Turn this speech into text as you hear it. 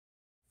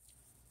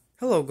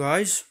Hello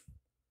guys,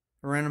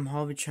 a random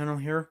hobby channel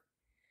here.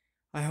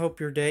 I hope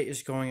your day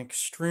is going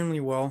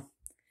extremely well.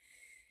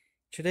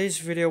 Today's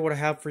video, what I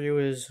have for you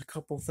is a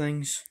couple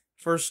things.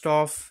 First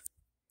off,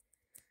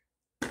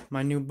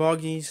 my new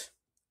buggies.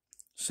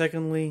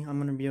 Secondly, I'm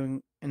going to be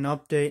doing an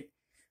update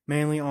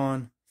mainly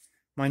on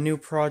my new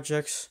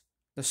projects,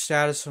 the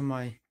status of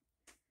my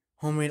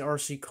homemade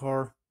RC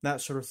car,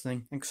 that sort of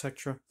thing,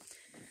 etc.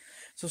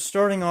 So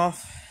starting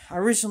off, I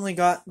recently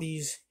got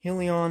these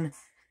helion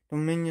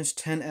dominus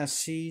 10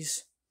 SCs.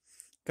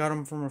 Got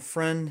them from a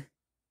friend.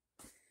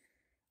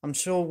 I'm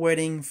still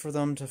waiting for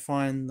them to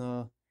find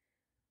the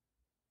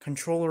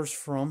controllers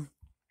from.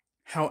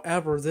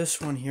 However,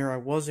 this one here I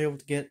was able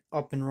to get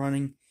up and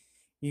running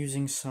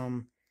using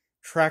some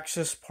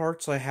Traxxas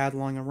parts I had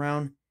lying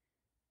around.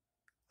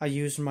 I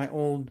used my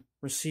old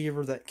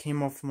receiver that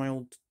came off my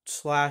old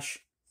Slash.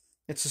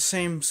 It's the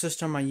same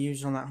system I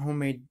used on that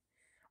homemade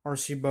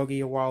RC buggy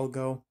a while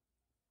ago.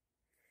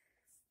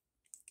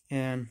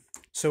 And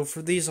so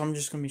for these, I'm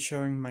just going to be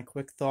sharing my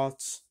quick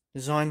thoughts,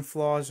 design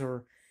flaws,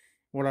 or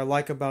what I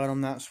like about them,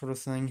 that sort of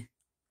thing.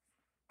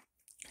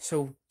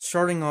 So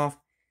starting off,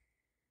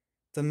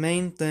 the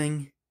main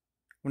thing,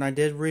 when I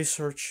did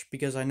research,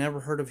 because I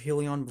never heard of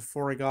helion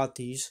before I got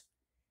these,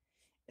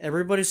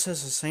 everybody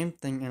says the same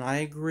thing, and I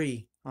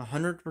agree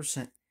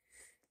 100%.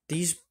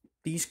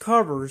 These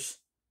covers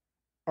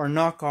are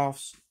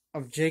knockoffs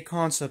of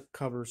J-Concept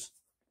covers.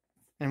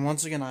 And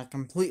once again, I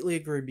completely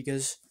agree,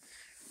 because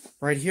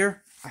right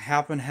here, I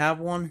happen to have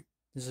one.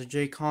 This is a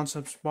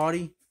J-Concept's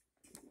body.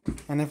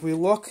 And if we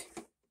look,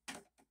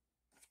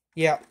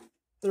 yeah,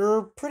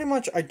 they're pretty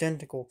much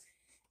identical.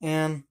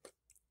 And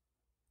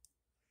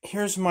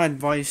here's my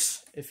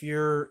advice. If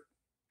you're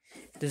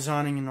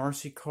designing an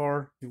RC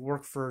car, you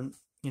work for,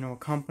 a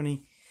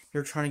company,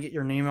 you're trying to get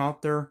your name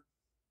out there,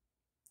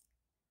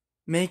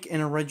 make an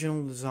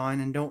original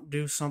design and don't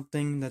do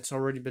something that's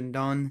already been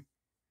done,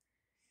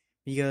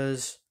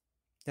 because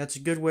that's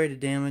a good way to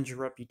damage your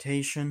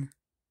reputation.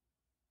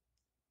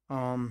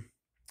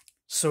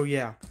 So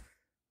yeah,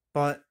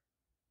 but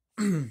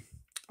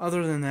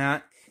other than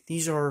that,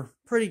 these are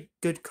pretty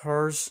good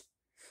cars.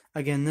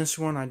 Again, this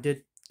one I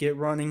did get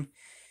running.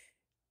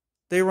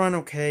 They run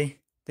okay.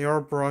 They are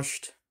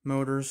brushed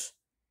motors.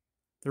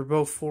 They're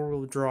both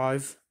four-wheel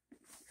drive,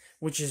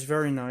 which is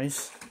very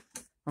nice.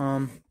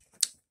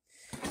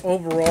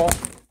 Overall,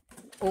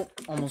 oh,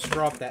 almost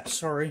dropped that,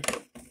 sorry.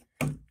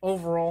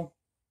 Overall,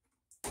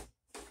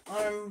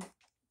 I'm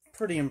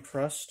pretty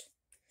impressed.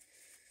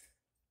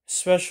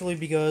 Especially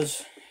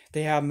because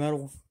they have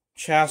metal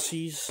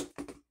chassis.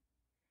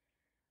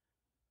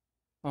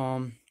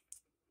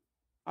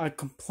 A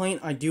complaint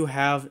I do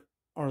have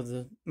are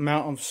the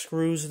amount of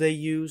screws they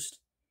used.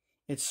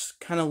 It's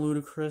kind of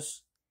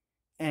ludicrous.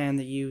 And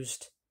they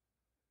used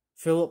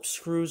Phillips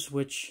screws,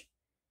 which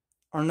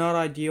are not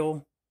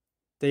ideal.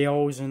 They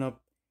always end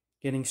up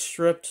getting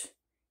stripped.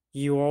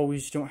 You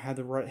always don't have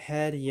the right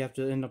head. You have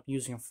to end up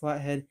using a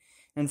flat head.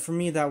 And for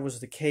me, that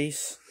was the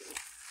case.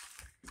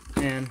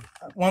 And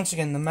once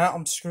again, the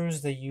amount of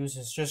screws they use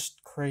is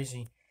just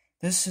crazy.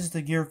 This is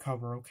the gear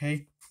cover,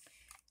 okay?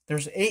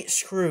 There's 8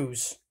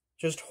 screws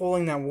just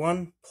holding that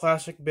one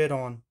plastic bit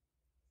on.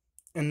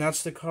 And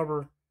that's the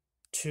cover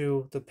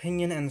to the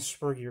pinion and the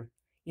spur gear.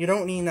 You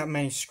don't need that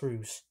many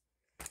screws.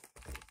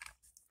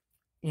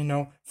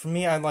 For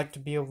me, I like to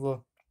be able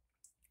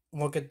to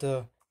look at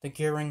the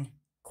gearing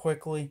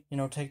quickly,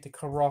 take the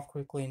cover off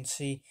quickly and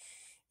see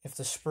if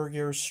the spur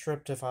gear is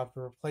stripped, if I have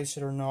to replace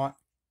it or not.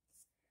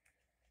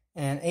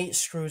 And 8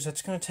 screws,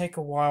 that's going to take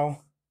a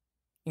while,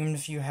 even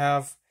if you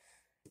have,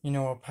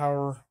 a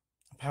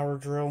power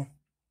drill.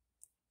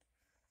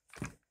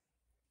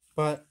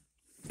 But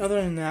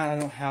other than that, I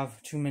don't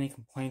have too many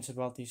complaints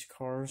about these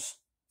cars.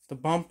 The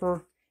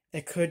bumper,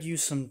 it could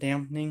use some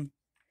dampening.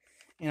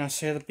 And I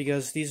say that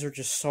because these are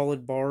just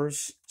solid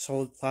bars,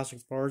 solid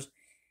plastic bars.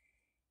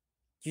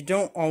 You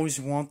don't always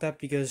want that,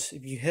 because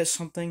if you hit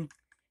something,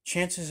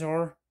 chances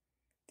are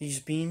these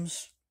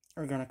beams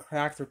are going to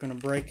crack, they're going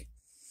to break.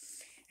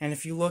 And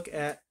if you look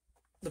at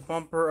the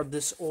bumper of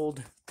this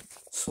old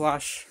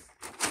Slash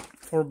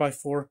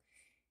 4x4,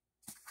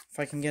 if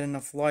I can get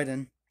enough light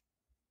in,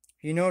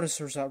 you notice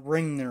there's that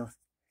ring there.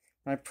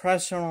 When I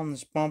press down on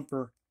this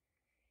bumper,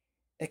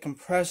 it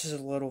compresses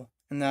a little,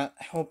 and that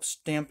helps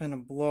dampen a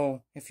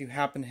blow if you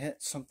happen to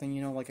hit something,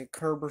 like a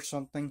curb or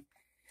something.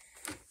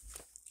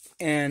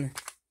 And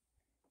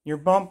your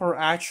bumper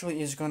actually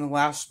is going to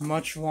last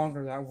much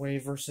longer that way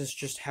versus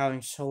just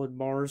having solid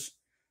bars.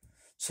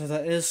 So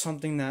that is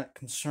something that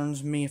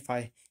concerns me. If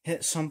I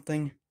hit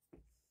something,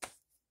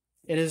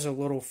 it is a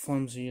little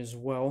flimsy as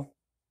well.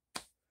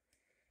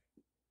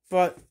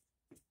 But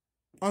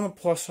on the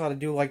plus side, I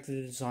do like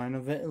the design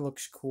of it. It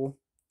looks cool.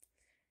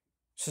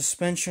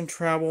 Suspension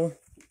travel,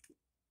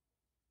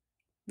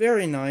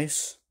 very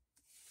nice.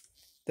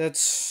 I'm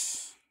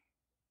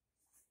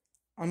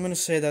going to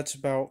say that's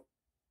about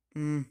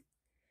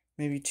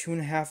maybe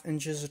 2.5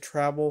 inches of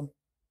travel.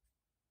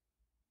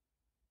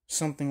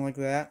 Something like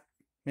that.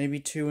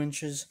 Maybe 2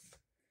 inches.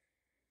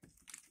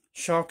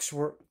 Shocks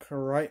work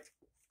alright.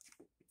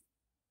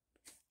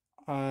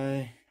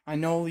 I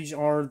know these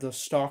are the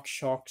stock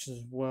shocks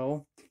as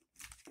well.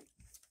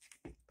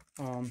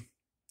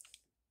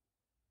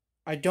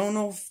 I don't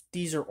know if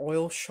these are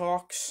oil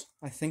shocks.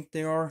 I think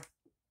they are.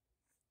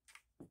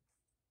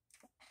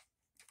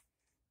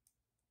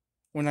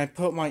 When I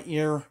put my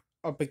ear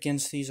up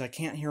against these, I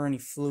can't hear any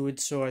fluid,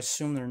 so I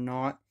assume they're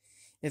not.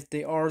 If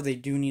they are, they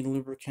do need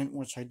lubricant,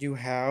 which I do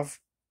have.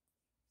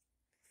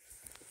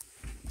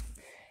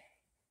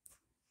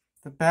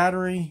 The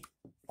battery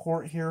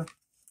port here,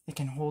 it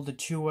can hold a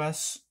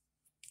 2S,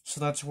 so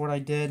that's what I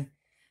did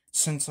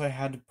since I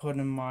had to put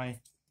in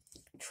my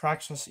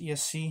Traxxas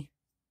ESC.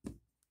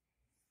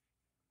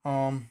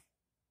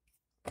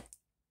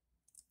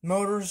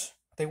 Motors,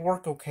 they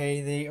work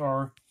okay. They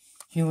are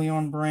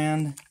Helion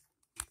brand.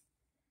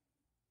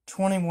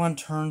 21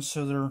 turns,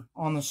 so they're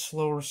on the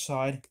slower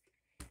side.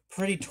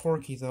 Pretty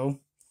torquey though.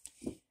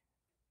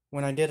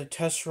 When I did a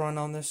test run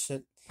on this,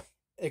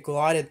 it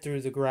glided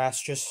through the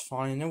grass just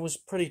fine. And it was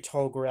pretty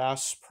tall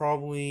grass,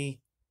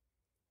 probably,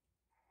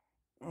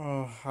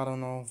 I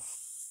don't know,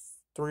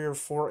 3 or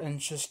 4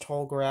 inches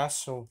tall grass.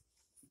 So,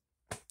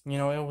 you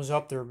know, it was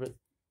up there, but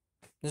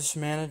this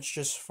managed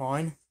just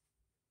fine.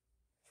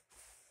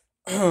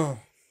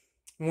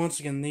 Once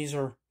again, these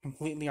are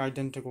completely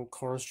identical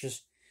cars,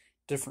 just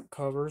different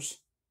covers.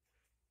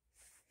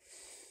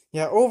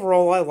 Yeah,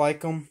 overall I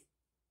like them.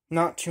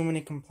 Not too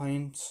many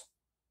complaints,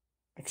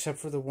 except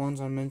for the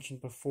ones I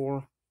mentioned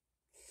before.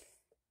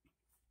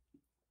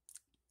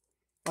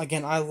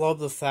 Again, I love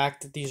the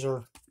fact that these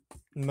are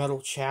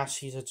metal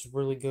chassis. It's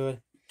really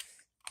good.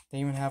 They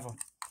even have a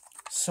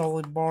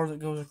solid bar that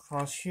goes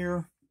across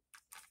here.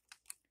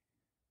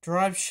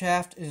 Drive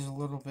shaft is a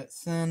little bit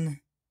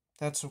thin.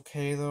 That's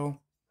okay though,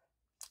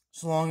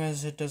 as long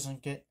as it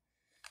doesn't get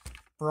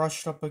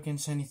brushed up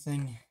against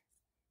anything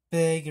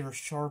big or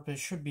sharp. It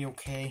should be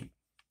okay.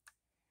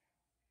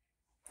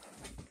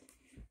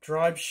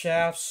 Drive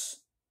shafts,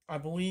 I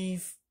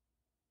believe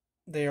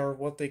they are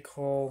what they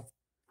call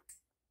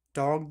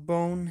dog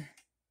bone.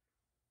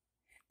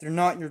 They're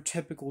not your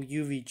typical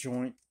UV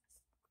joint.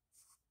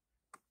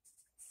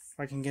 If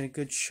I can get a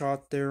good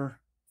shot there.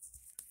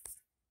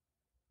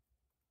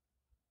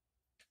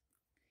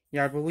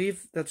 Yeah, I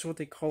believe that's what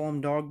they call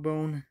them, dog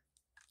bone.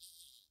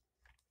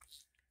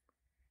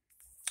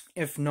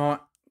 If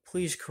not,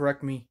 please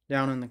correct me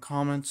down in the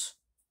comments.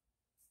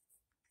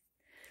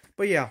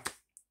 But yeah,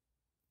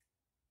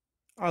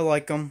 I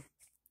like them.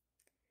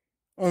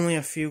 Only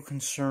a few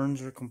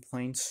concerns or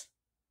complaints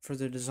for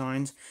the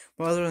designs.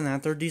 But other than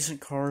that, they're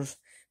decent cars.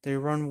 They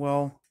run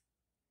well.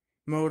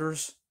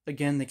 Motors,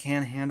 again, they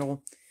can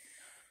handle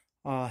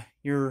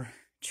your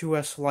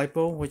 2S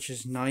LiPo, which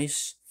is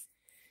nice.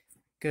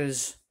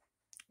 Because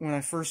when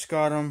I first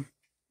got them,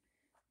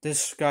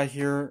 this guy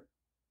here,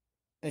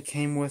 it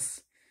came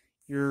with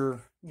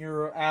your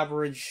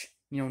average,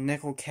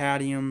 nickel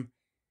cadmium,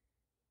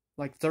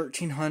 like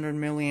 1300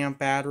 milliamp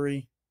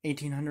battery,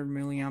 1800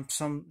 milliamp,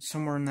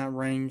 somewhere in that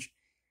range,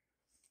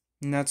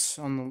 and that's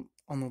on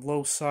the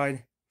low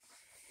side.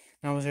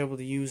 And I was able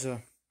to use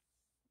a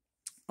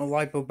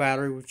LiPo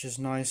battery, which is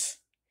nice.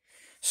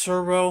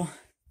 Servos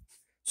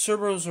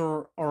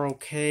are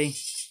okay.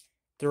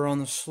 They're on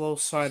the slow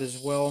side as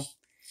well,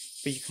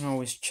 but you can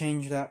always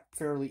change that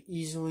fairly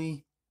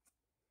easily.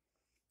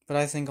 But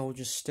I think I'll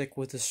just stick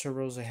with the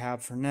servos I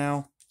have for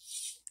now.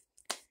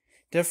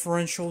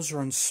 Differentials are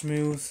on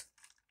smooth.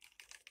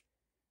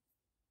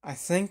 I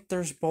think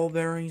there's ball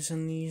bearings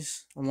in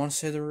these. I want to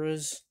say there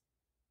is.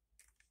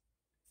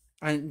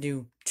 I didn't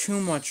do too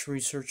much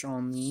research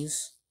on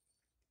these.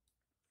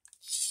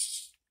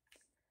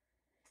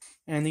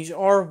 And these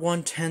are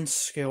 1/10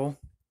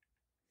 scale.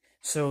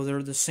 So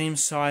they're the same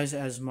size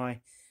as my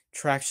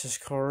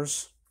Traxxas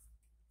cars.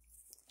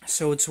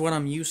 So it's what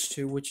I'm used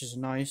to, which is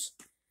nice.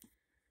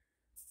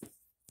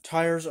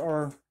 Tires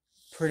are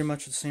pretty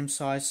much the same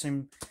size,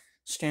 same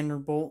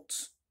standard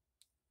bolts.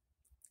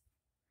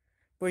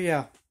 But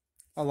yeah,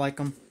 I like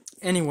them.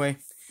 Anyway,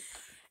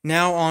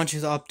 now on to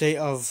the update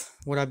of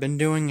what I've been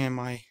doing in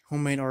my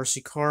homemade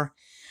RC car.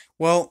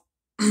 Well,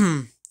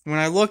 when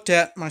I looked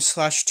at my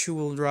Slash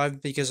 2-wheel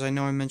drive, because I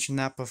know I mentioned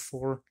that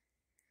before,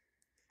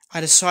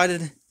 I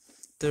decided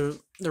the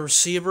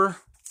receiver,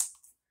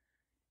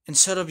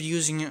 instead of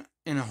using it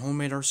in a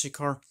homemade RC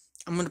car,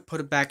 I'm going to put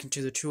it back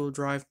into the 2-wheel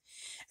drive.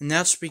 And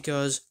that's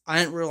because I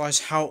didn't realize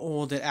how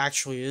old it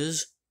actually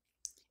is.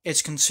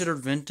 It's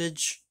considered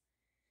vintage,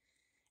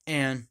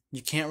 and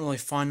you can't really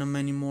find them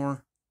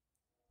anymore.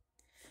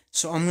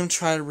 So I'm going to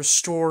try to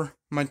restore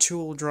my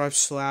 2-wheel drive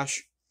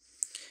Slash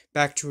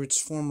back to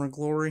its former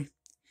glory.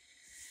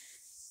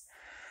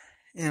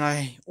 And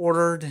I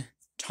ordered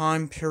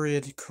time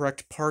period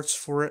correct parts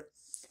for it.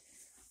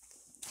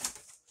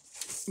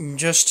 And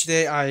just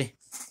today I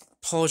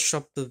polished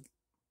up the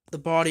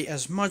body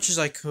as much as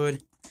I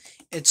could.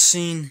 It's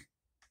seen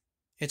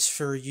its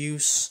fair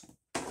use.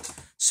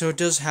 So it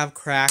does have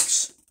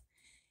cracks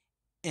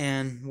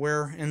and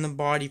wear in the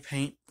body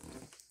paint.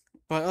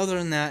 But other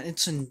than that,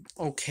 it's in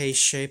okay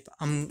shape.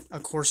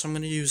 Of course, I'm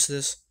going to use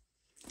this.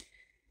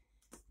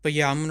 But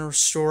yeah, I'm going to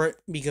restore it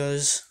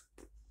because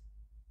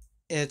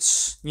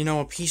it's, you know,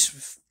 a piece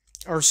of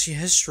RC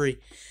history.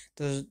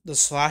 The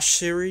Slash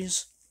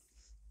series,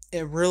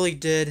 it really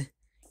did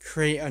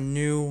create a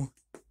new,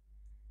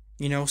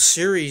 you know,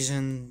 series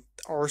in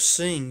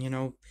RCing. You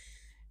know,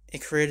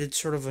 it created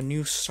sort of a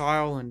new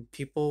style, and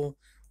people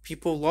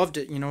loved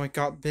it. You know, it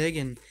got big,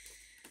 and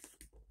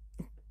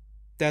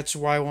that's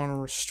why I want to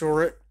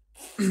restore it.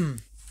 And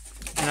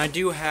I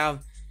do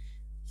have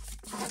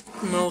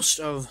most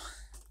of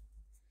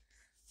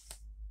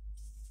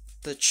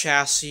the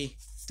chassis.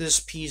 This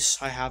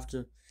piece I have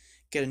to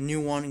get a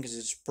new one because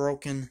it's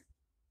broken,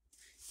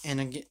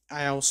 and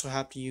I also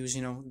have to use,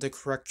 you know, the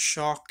correct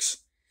shocks,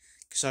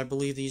 because I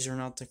believe these are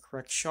not the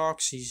correct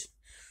shocks. These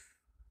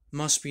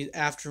must be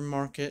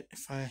aftermarket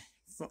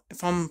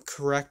if I'm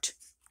correct.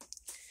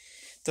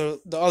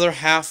 The other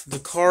half of the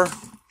car,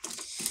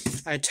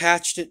 I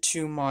attached it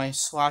to my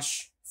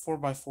Slash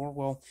 4x4.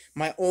 Well,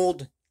 my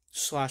old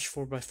Slash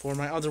 4x4.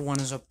 My other one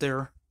is up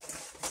there.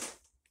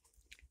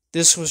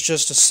 This was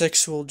just a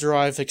 6-wheel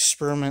drive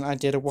experiment I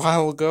did a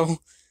while ago.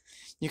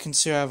 You can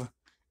see I have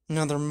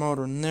another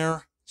motor in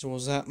there, as well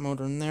as that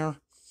motor in there.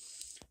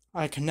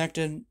 I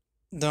connected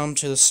them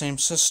to the same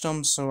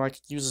system so I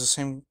could use the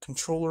same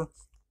controller.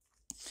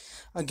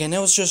 Again, it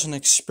was just an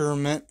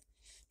experiment.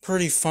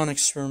 Pretty fun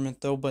experiment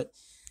though, but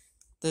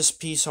this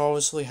piece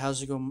obviously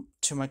has to go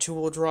to my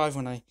 2-wheel drive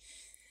when I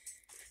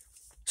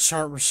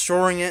start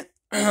restoring it.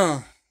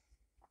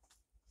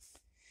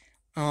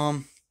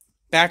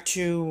 Back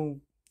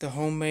to the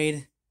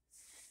homemade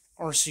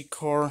RC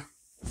car.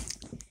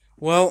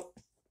 Well,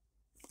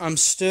 I'm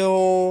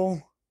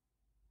still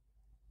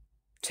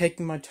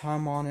taking my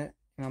time on it,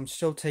 and I'm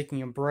still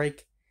taking a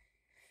break,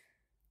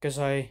 because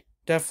I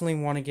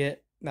definitely want to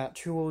get that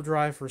 2-wheel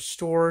drive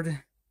restored,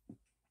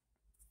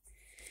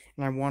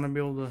 and I want to be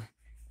able to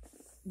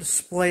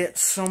display it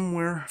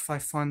somewhere if I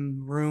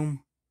find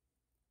room.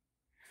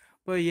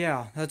 But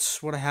yeah,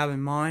 that's what I have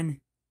in mind.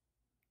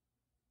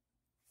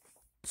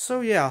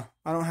 So yeah,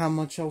 I don't have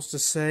much else to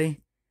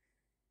say.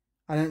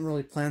 I didn't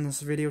really plan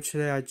this video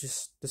today, I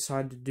just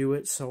decided to do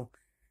it, so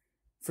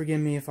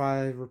forgive me if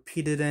I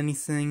repeated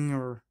anything,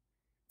 or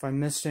if I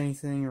missed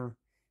anything, or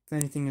if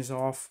anything is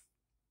off.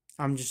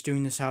 I'm just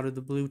doing this out of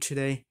the blue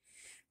today.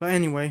 But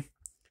anyway,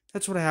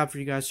 that's what I have for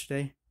you guys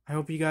today. I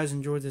hope you guys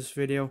enjoyed this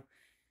video.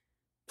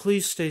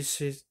 Please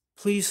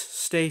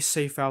stay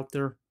safe out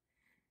there.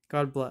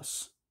 God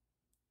bless.